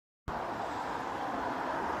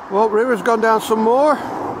Well, River's gone down some more,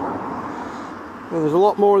 and there's a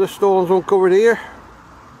lot more of the stones uncovered here.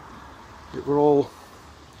 It were all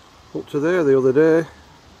up to there the other day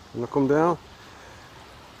when I come down,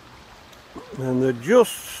 and they're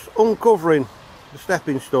just uncovering the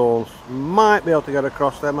stepping stones. Might be able to get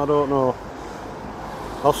across them, I don't know.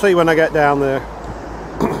 I'll see when I get down there.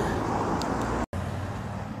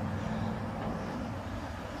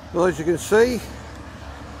 Well, as you can see,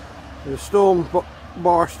 there's a stone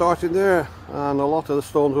bar starting there, and a lot of the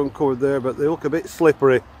stones uncovered there, but they look a bit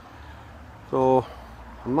slippery, so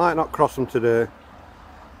I might not cross them today.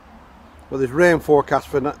 But there's rain forecast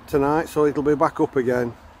for tonight, so it'll be back up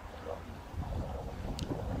again.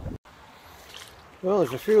 Well,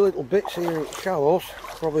 there's a few little bits here in shallows,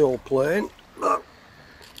 probably all plain, but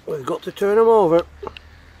we've got to turn them over.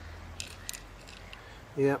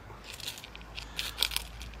 Yep.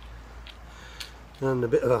 And a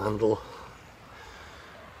bit of a handle.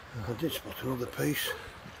 I did spot another piece.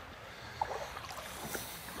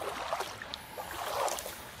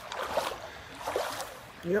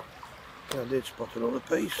 Yep, I did spot another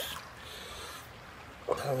piece.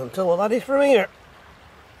 I can't tell what that is from here.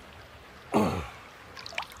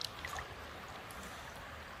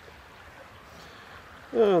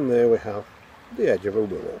 And there we have the edge of a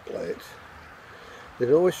willow plate.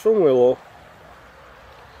 There's always some willow.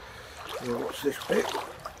 Now what's this bit?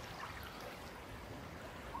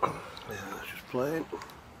 Yeah, that's just plain.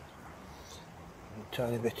 A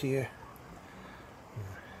tiny bit here.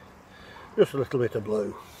 Just a little bit of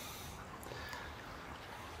blue.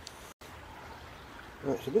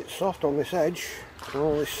 Now, it's a bit soft on this edge,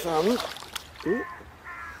 all this sand.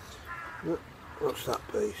 What's that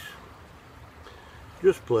piece?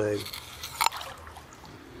 Just plain.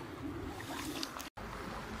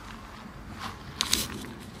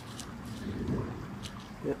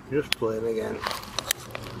 Yep, just plain again.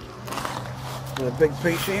 And a big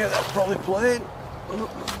piece here, that's probably plain.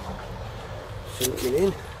 Sinking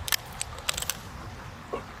in.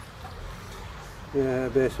 Yeah,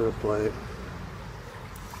 base of a plate.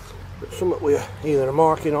 But something with either a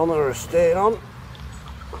marking on or a stain on.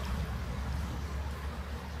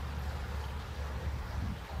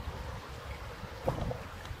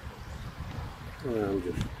 I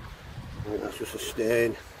think that's just a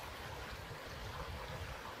stain.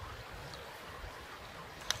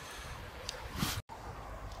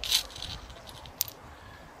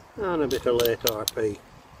 And a bit of late RP.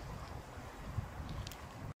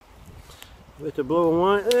 A bit of blue and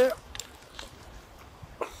white there.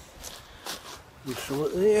 There's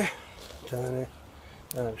something there. Tiny.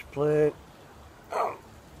 That's plain. Oh.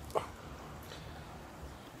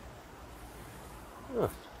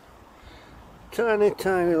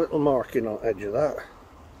 Tiny little marking on the edge of that.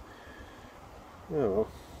 Oh,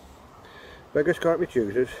 beggars can't be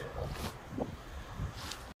choosers.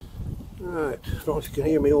 Right, I don't know if you can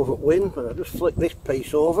hear me over wind, but I just flick this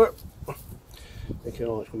piece over. Thinking,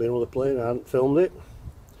 oh, it's going to be another plane, I hadn't filmed it.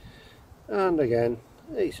 And again,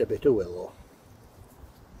 it's a bit of willow.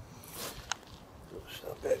 Just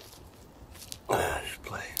that bit. Just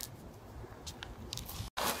play.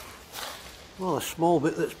 Well, a small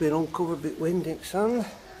bit that's been uncovered, a bit wind in sand.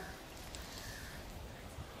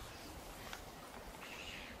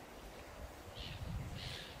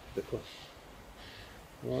 Bit of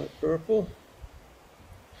light purple.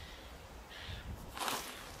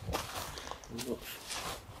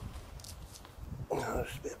 Oh,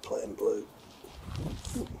 just a bit of plain blue.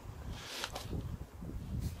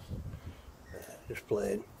 Just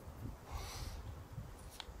plain.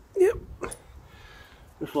 Yep.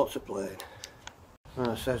 Just lots of plain. And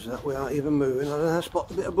it says that we aren't even moving, and then I spot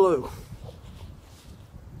a bit of blue.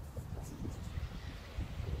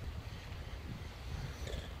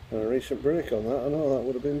 And a recent break on that, I know that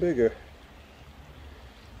would have been bigger.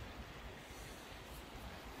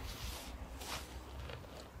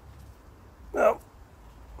 Now,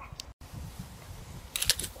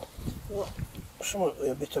 well, somewhat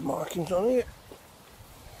with a bit of markings on here.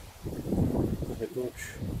 A bit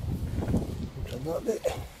much on that bit.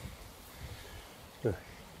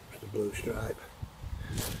 Just a blue stripe.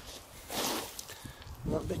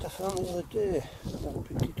 And that bit I found the other day, I never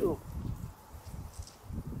picked it up.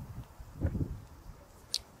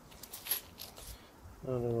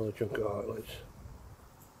 And another chunk of heartlets.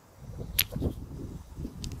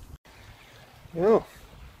 Yeah,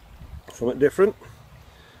 something different.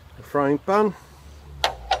 A frying pan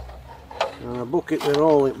and a bucket with a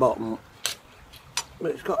hole at the bottom.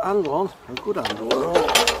 But it's got a handle on, a good handle and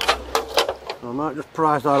all. So I might just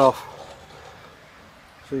prise that off.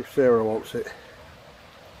 See if Sarah wants it.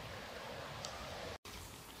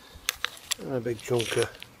 And a big chunk of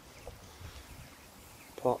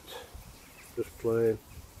pot, just plain,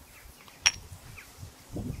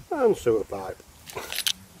 and sewer pipe.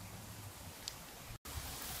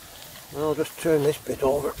 I'll just turn this bit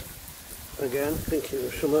over again, thinking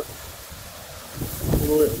of something,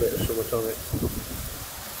 a little bit of something on it.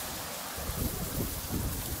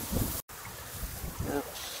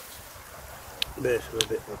 That's basically a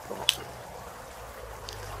bit of a pot.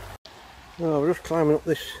 Well, I was just climbing up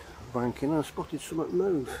this banking and I spotted something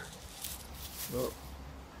move. But,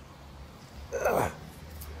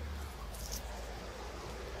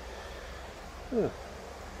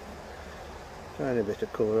 tiny bit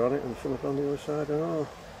of colour on it and something on the other side and all.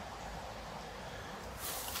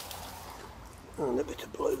 And a bit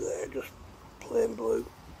of blue there, just plain blue.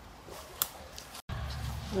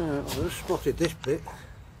 I just spotted this bit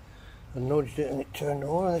and nudged it and it turned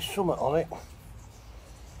over and there's something on it.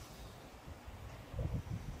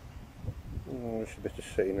 Oh, just a bit of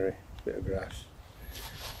scenery, a bit of grass.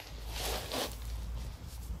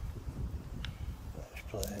 That's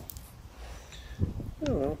plain.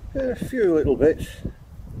 Oh well, yeah, a few little bits.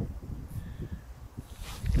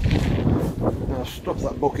 I'll stuff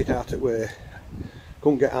that bucket out of the way.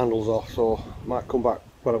 Couldn't get handles off, so might come back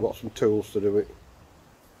when I've got some tools to do it.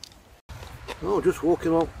 Oh, just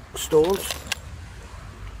walking along stones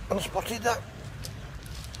and I spotted that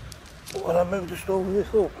when I moved the stone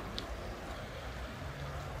with this up.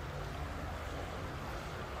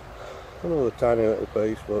 Another tiny little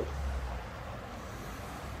piece, but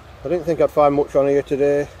I didn't think I'd find much on here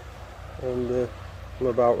today, and I'm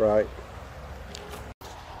about right.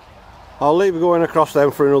 I'll leave going across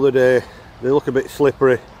them for another day. They look a bit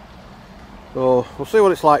slippery, so we'll see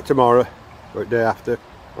what it's like tomorrow, or day after,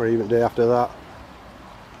 or even day after that.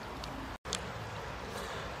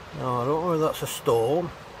 Now I don't know whether that's a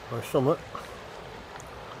stone or something.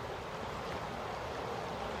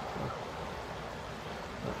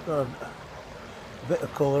 That's got a bit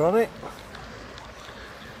of colour on it.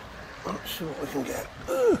 Let's see what we can get.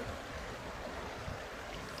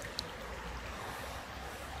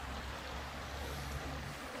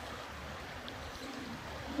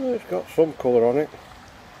 It's got some colour on it.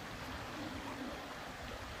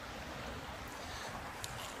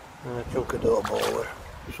 And a chunk of dough ball or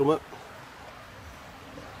something.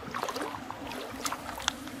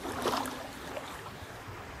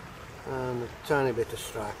 And a tiny bit of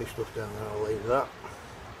stripy stuff down there, I'll leave that.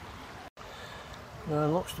 There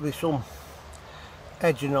looks to be some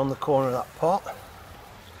edging on the corner of that pot.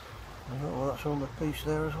 I don't know, that's on the piece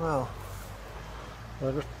there as well.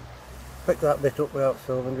 I'll just pick that bit up without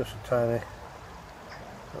filming, just a tiny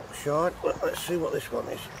little shard. Let's see what this one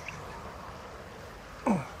is.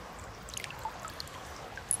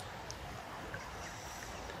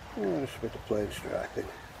 Just a bit of plain striping.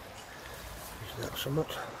 Is that something?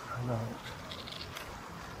 No.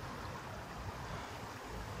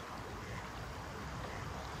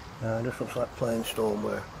 No, it just looks like plain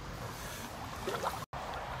stoneware.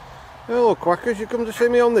 Hello quackers, you come to see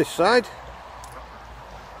me on this side?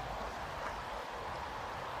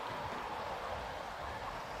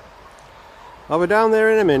 I'll be down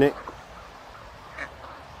there in a minute.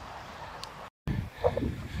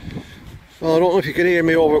 Well, I don't know if you can hear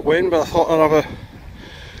me over at wind, but I thought I'd have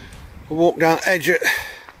a walk down edge it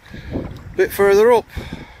a bit further up.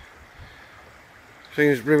 Seeing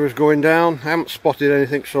as the river's going down, I haven't spotted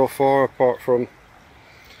anything so far apart from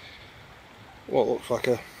what looks like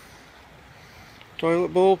a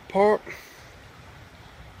toilet bowl part.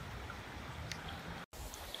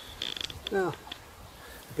 Now,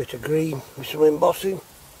 a bit of green with some embossing.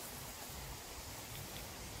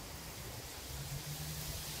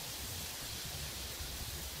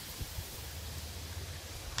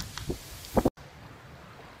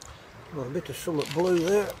 Got a bit of something blue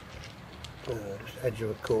there. Just edge of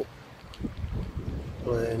a cup.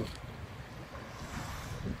 Plain.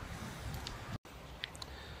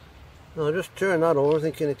 Now I just turned that over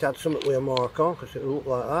thinking it had something with a mark on because it looked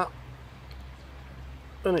like that.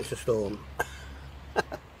 And it's a stone.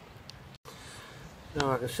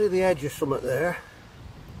 Now I can see the edge of something there.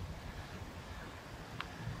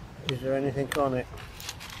 Is there anything on it?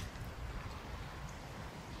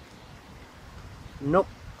 Nope.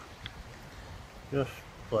 Just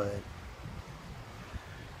plain.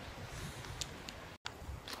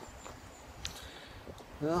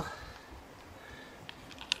 Well,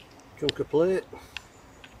 chunk of plate.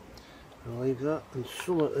 I'll leave that and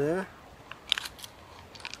something there.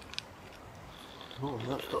 Oh,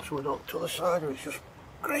 that's got something on to the side, or it's just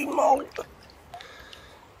green mould.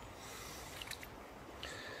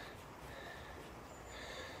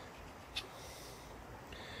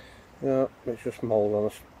 No, it's just mould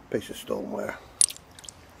on a piece of stoneware.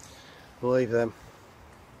 Leave them.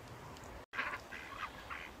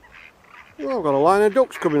 Oh, I've got a line of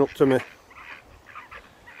ducks coming up to me.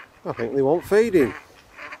 I think they want feeding. Do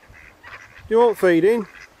you want feeding?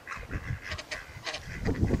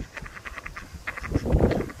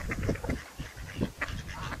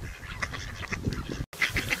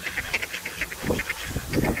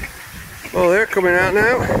 Well, they're coming out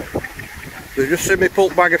now. They've just seen me pull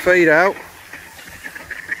the bag of feed out.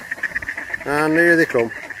 And here they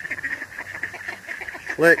come.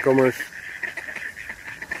 Latecomers.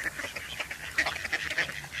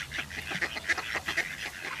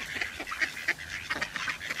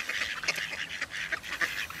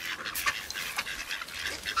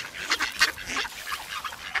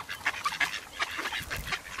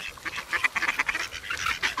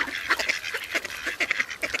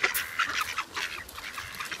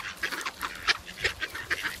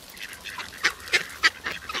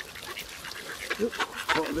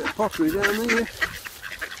 Got a bit of pottery down there.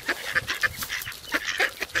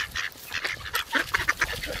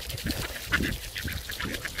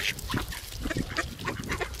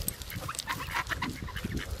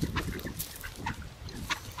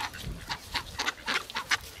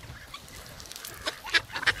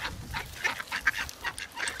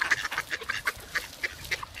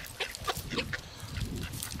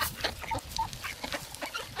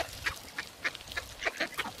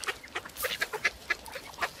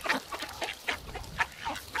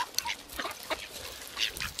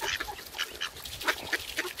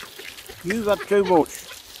 You've had too much.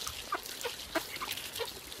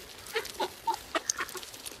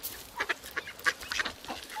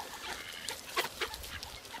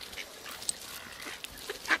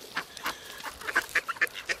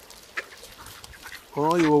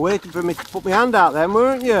 Oh, you were waiting for me to put my hand out then,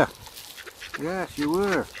 weren't you? Yes, you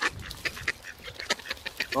were.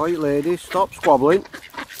 Alright ladies, stop squabbling.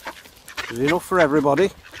 There's enough for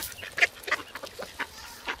everybody.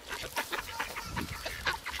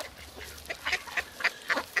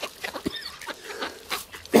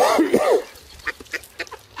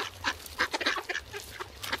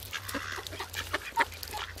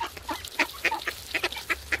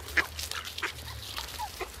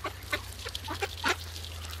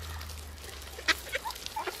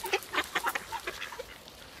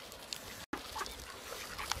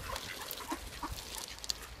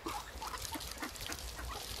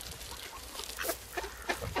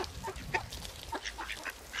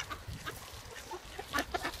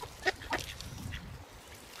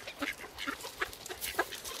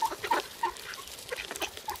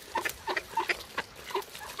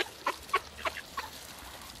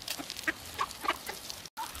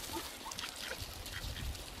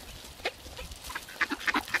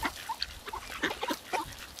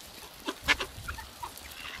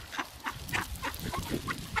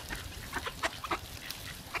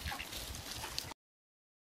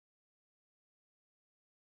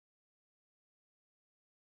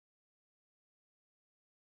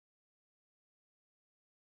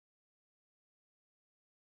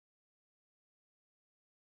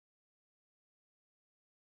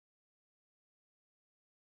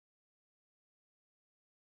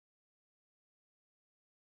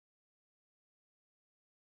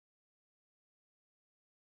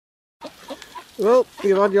 Well,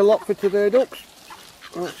 you've had your lot for today, ducks.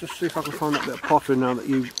 Let's just see if I can find that bit of pottery now that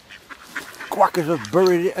you quackers have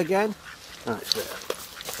buried it again. Ah, it's there.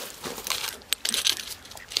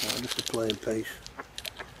 Oh, just a plain piece.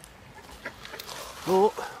 Oh,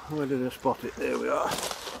 where did I spot it? There we are.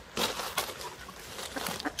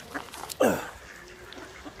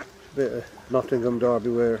 Bit of Nottingham Derby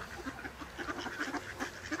ware.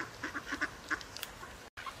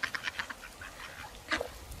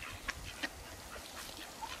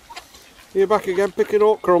 You're back again picking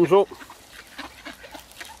all crumbs up.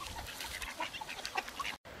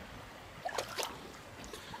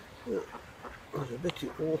 There's a bit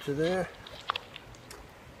of water there.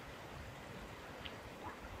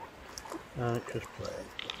 And it's just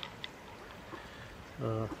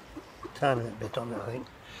plain. Tiny bit on it, I think.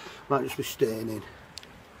 Might just be staining.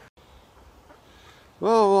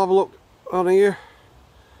 Well, we'll have a look on here.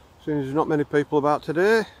 Seeing as there's not many people about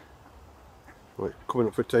today. Well, it's coming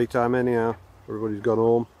up for tea time anyhow. Everybody's gone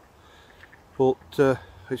home. But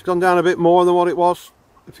it's gone down a bit more than what it was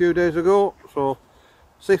a few days ago. So,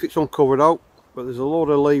 see if it's uncovered out. But there's a load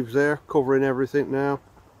of leaves there covering everything now.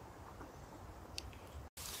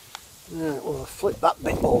 Yeah, well, I flipped that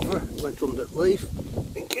bit over. Went under the leaf.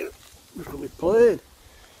 Thinking it was going to be plain.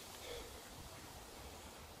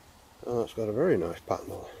 Oh, that's got a very nice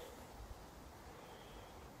pattern on it.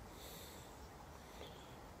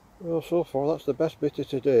 Well, so far that's the best bit of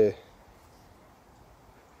today.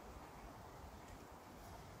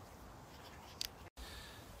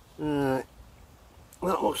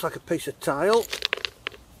 looks like a piece of tile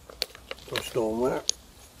or stoneware.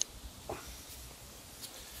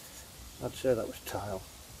 I'd say that was tile.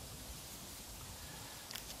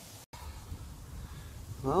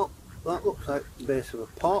 Well, that looks like the base of a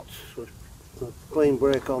pot, so there's a clean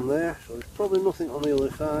break on there, so there's probably nothing on the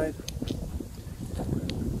other side.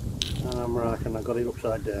 And I'm reckon I got it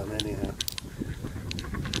upside down anyhow.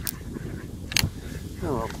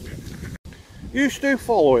 Oh well. You still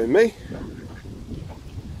following me?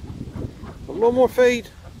 No more feed.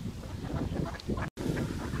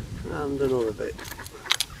 And another bit.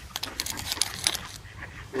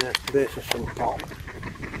 Yeah, base of some pot.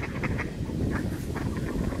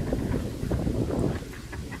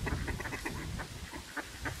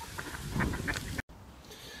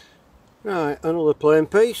 Right, another plain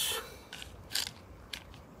piece.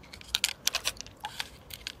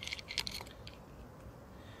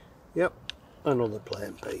 Yep, another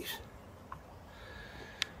plain piece.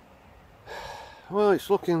 Well, it's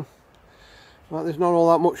looking like there's not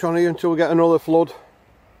all that much on here until we get another flood.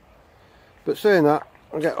 But saying that,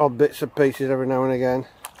 I get odd bits and pieces every now and again.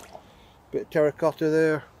 Bit of terracotta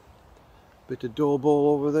there, bit of dough ball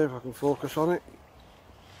over there if I can focus on it.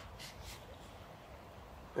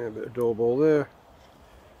 Yeah, a bit of dough ball there,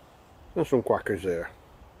 and some quackers there.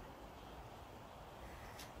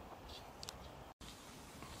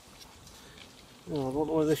 Oh, I don't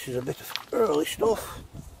know whether this is a bit of early stuff.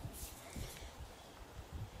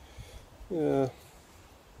 Yeah.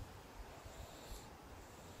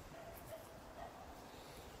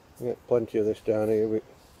 I get plenty of this down here with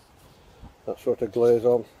that sort of glaze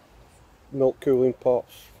on. Milk cooling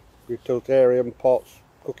pots, utilitarian pots,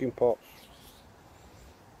 cooking pots.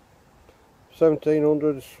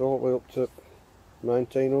 1700s all the way up to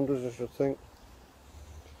 1900s I should think.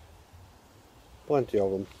 Plenty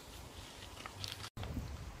of them.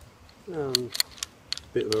 And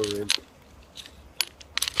a bit of a rib.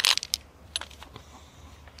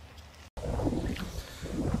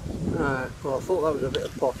 Right, well I thought that was a bit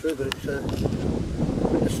of pottery, but it's a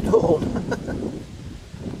bit of stone.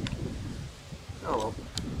 Oh well.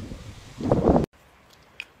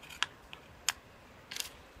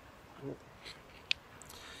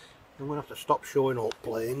 I'm going to have to stop showing up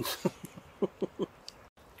planes.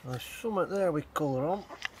 There's something there with colour on.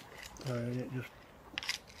 It just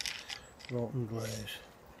rotten glaze.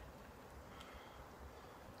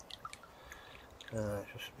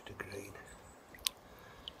 It's just a bit of green.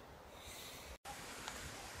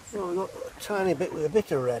 Oh, I've got a tiny bit with a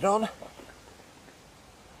bit of red on. I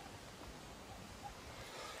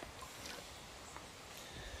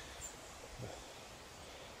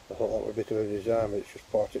thought that was a bit of a design, but it's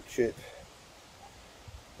just part of the chip.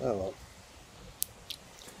 Oh well.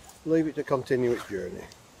 Leave it to continue its journey.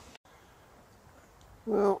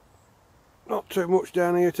 Well, not too much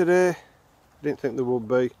down here today. Didn't think there would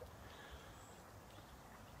be.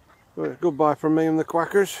 But it's goodbye from me and the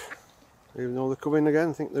quackers. Even though they're coming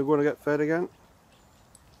again, I think they're going to get fed again.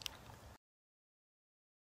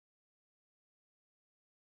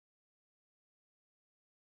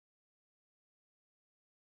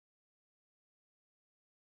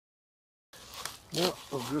 Yeah,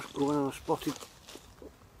 I'll just go in and spotted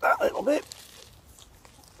that little bit.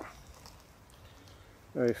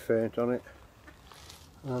 Very faint on it.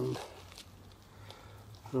 And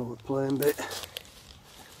another plain bit.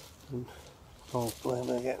 And all plain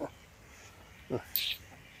bit again.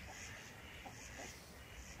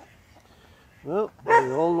 Well, we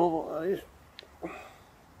all know what that is.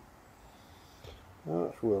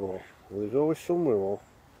 That's willow. Well, there's always some willow.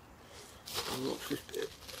 And what's this bit?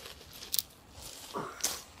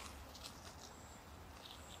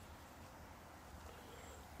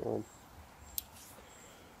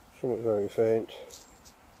 Something very faint.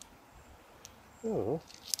 Oh,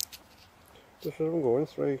 just as I'm going,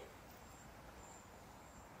 three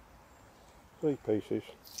pieces.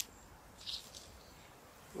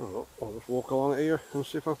 Oh, I'll just walk along it here and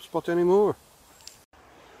see if I can spot any more.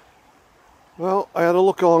 Well, I had a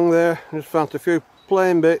look along there and just found a few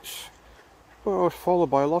plain bits, but I was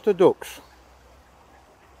followed by a lot of ducks.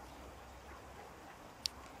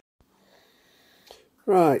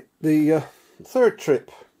 Right, the third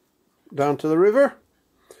trip down to the river,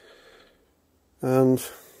 and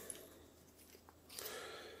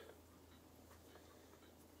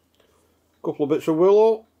a couple of bits of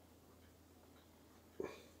willow,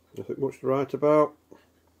 nothing much to write about.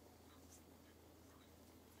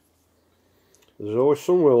 There's always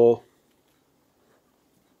some willow,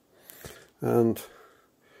 and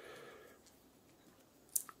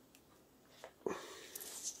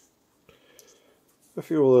a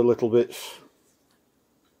few other little bits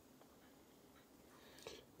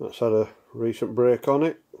That's had a recent break on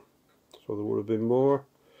it, so there would have been more.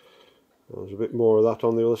 There's a bit more of that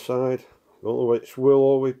on the other side. I don't know whether it's wool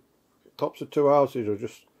or with tops of two houses or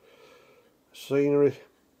just scenery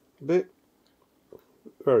bit.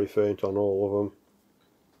 Very faint on all of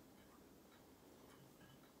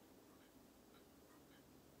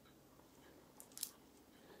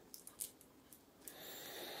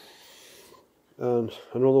them. And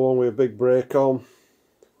another one with a big break on,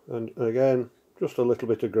 and again just a little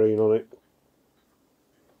bit of green on it.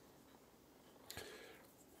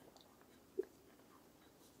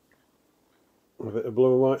 A bit of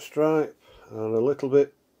blue and white stripe, and a little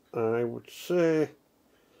bit, I would say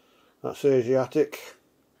that's Asiatic.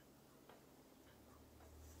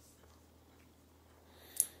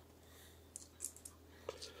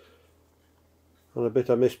 And a bit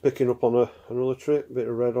I missed picking up on another trip, a bit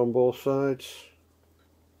of red on both sides.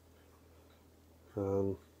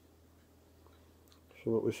 And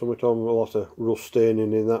something with something on, a lot of rust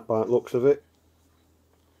staining in that by the looks of it.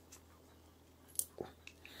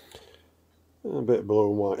 And a bit of blue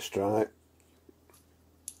and white stripe.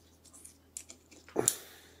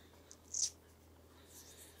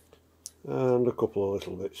 And a couple of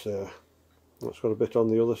little bits there. That's got a bit on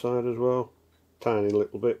the other side as well. Tiny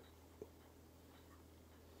little bit.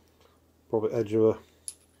 Probably edge of a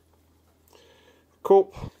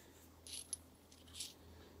cup.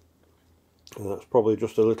 And that's probably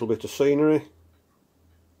just a little bit of scenery.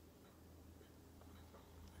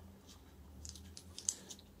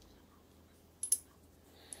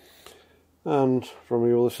 And from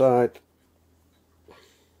the other side,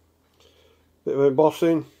 bit of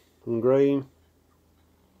embossing and green.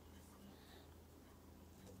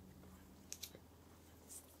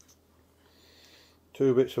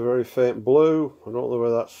 Two bits of very faint blue. I don't know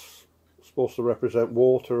whether that's supposed to represent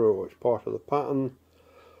water or it's part of the pattern.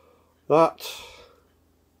 That,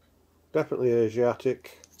 definitely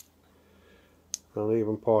Asiatic, and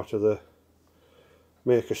even part of the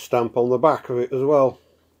maker stamp on the back of it as well.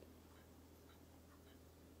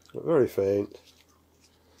 But very faint.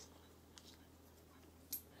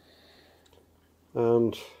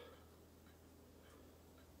 And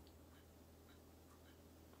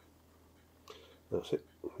that's it,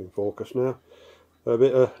 in focus now. A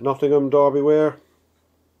bit of Nottingham Derby wear,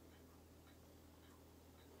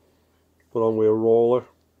 put on with a roller.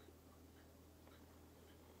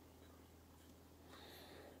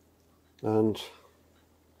 And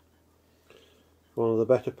one of the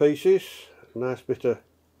better pieces, a nice bit of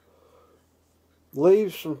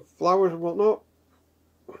leaves and flowers and whatnot.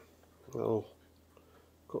 That'll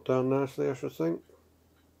cut down nicely, I should think.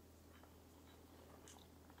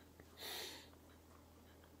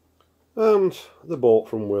 And the boat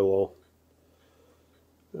from willow.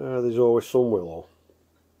 There's always some willow.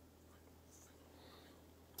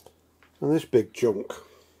 And this big chunk.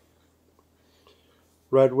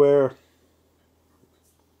 Red ware,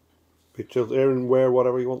 Victorian ware,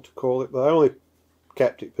 whatever you want to call it. But I only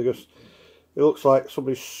kept it because it looks like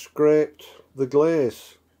somebody scraped the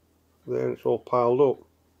glaze there and it's all piled up.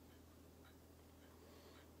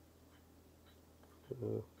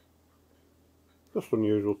 Just an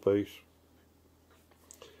unusual piece.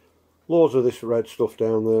 Loads of this red stuff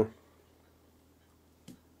down there.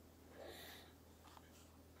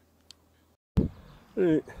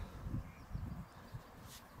 Right.